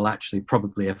 I said, well, actually,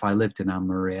 probably if I lived in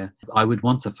Almeria, I would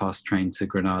want a fast train to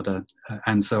Granada.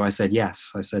 And so I said,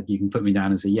 yes. I said, you can put me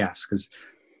down as a yes, because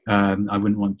I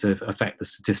wouldn't want to affect the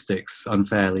statistics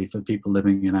unfairly for people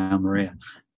living in Almeria.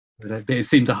 But it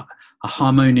seemed a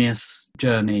harmonious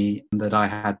journey that I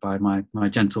had by my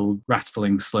gentle,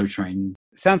 rattling slow train.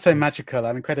 It sounds so magical.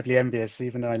 I'm incredibly envious.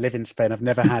 Even though I live in Spain, I've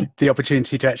never had the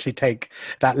opportunity to actually take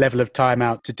that level of time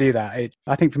out to do that.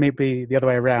 I think for me, it'd be the other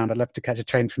way around. I'd love to catch a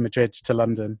train from Madrid to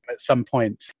London at some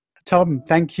point. Tom,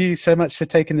 thank you so much for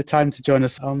taking the time to join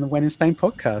us on the When in Spain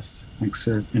podcast. Thanks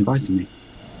for inviting me.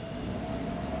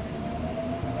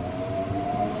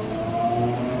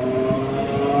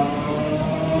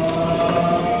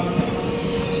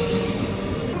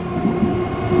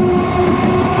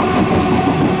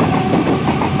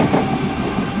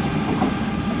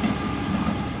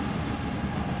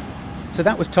 So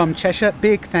that was Tom Cheshire.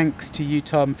 Big thanks to you,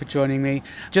 Tom, for joining me.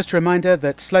 Just a reminder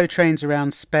that Slow Trains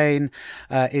Around Spain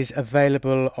is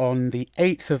available on the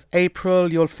 8th of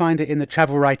April. You'll find it in the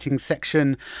travel writing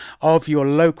section of your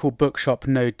local bookshop,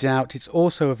 no doubt. It's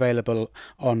also available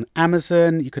on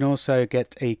Amazon. You can also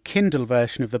get a Kindle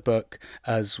version of the book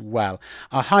as well.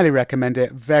 I highly recommend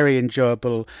it. Very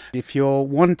enjoyable. If you're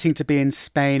wanting to be in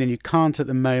Spain and you can't at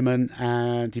the moment,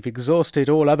 and you've exhausted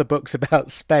all other books about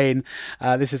Spain,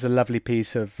 this is a lovely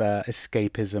piece of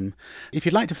escapism. If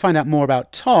you'd like to find out more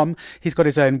about Tom, he's got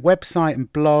his own website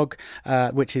and blog,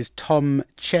 which is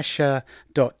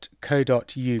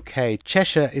tomcheshire.co.uk.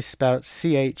 Cheshire is spelled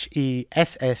ChesshyrE.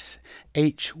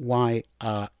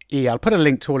 I'll put a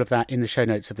link to all of that in the show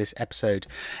notes of this episode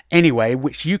anyway,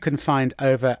 which you can find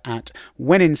over at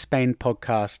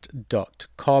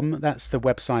wheninspainpodcast.com. That's the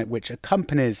website which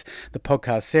accompanies the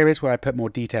podcast series, where I put more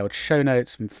detailed show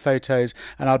notes and photos,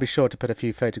 and I'll be sure to put a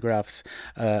few photographs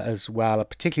as well,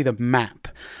 particularly the map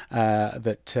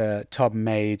that Tom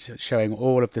made showing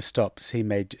all of the stops he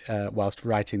made whilst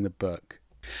writing the book.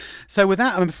 So with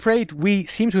that, I'm afraid we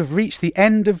seem to have reached the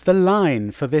end of the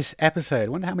line for this episode. I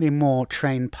wonder how many more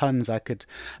train puns I could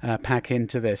pack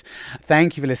into this.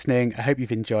 Thank you for listening. I hope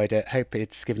you've enjoyed it. I hope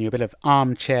it's given you a bit of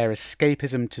armchair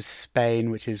escapism to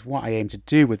Spain, which is what I aim to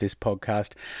do with this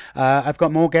podcast. I've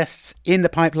got more guests in the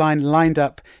pipeline lined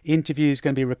up. Interviews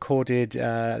going to be recorded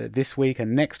this week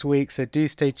and next week, so do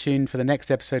stay tuned for the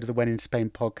next episode of the When in Spain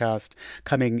podcast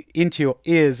coming into your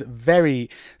ears very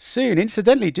soon.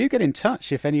 Incidentally, do get in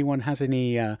touch if anyone has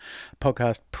any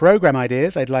podcast program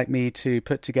ideas I'd like me to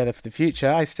put together for the future.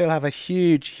 I still have a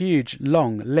huge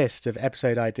long list of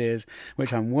episode ideas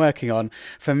which I'm working on.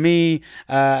 For me,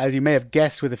 as you may have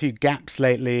guessed, with a few gaps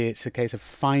lately, it's a case of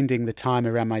finding the time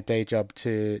around my day job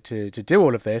to do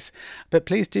all of this. But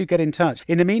please do get in touch.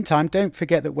 In the meantime, don't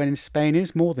forget that When in Spain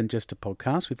is more than just a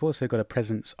podcast. We've also got a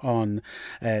presence on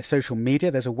social media.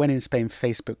 There's a When in Spain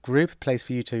Facebook group, a place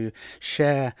for you to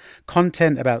share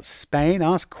content about Spain,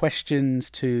 ask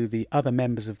questions to the other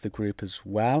members of the group as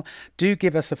well. Do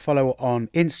give us a follow on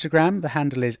Instagram. The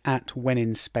handle is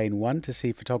 @WhenInSpain1 to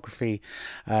see photography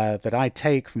that I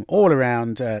take from all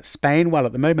around Spain. Well,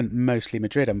 at the moment, mostly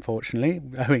Madrid, unfortunately,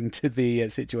 owing to the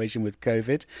situation with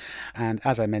COVID. And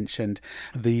as I mentioned,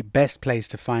 the best place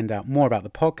to find out more about the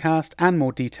podcast and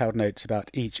more detailed notes about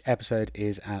each episode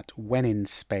is at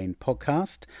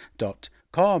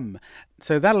wheninspainpodcast.com.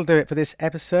 So that'll do it for this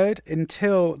episode.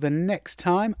 Until the next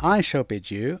time, I shall bid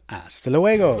you hasta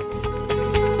luego.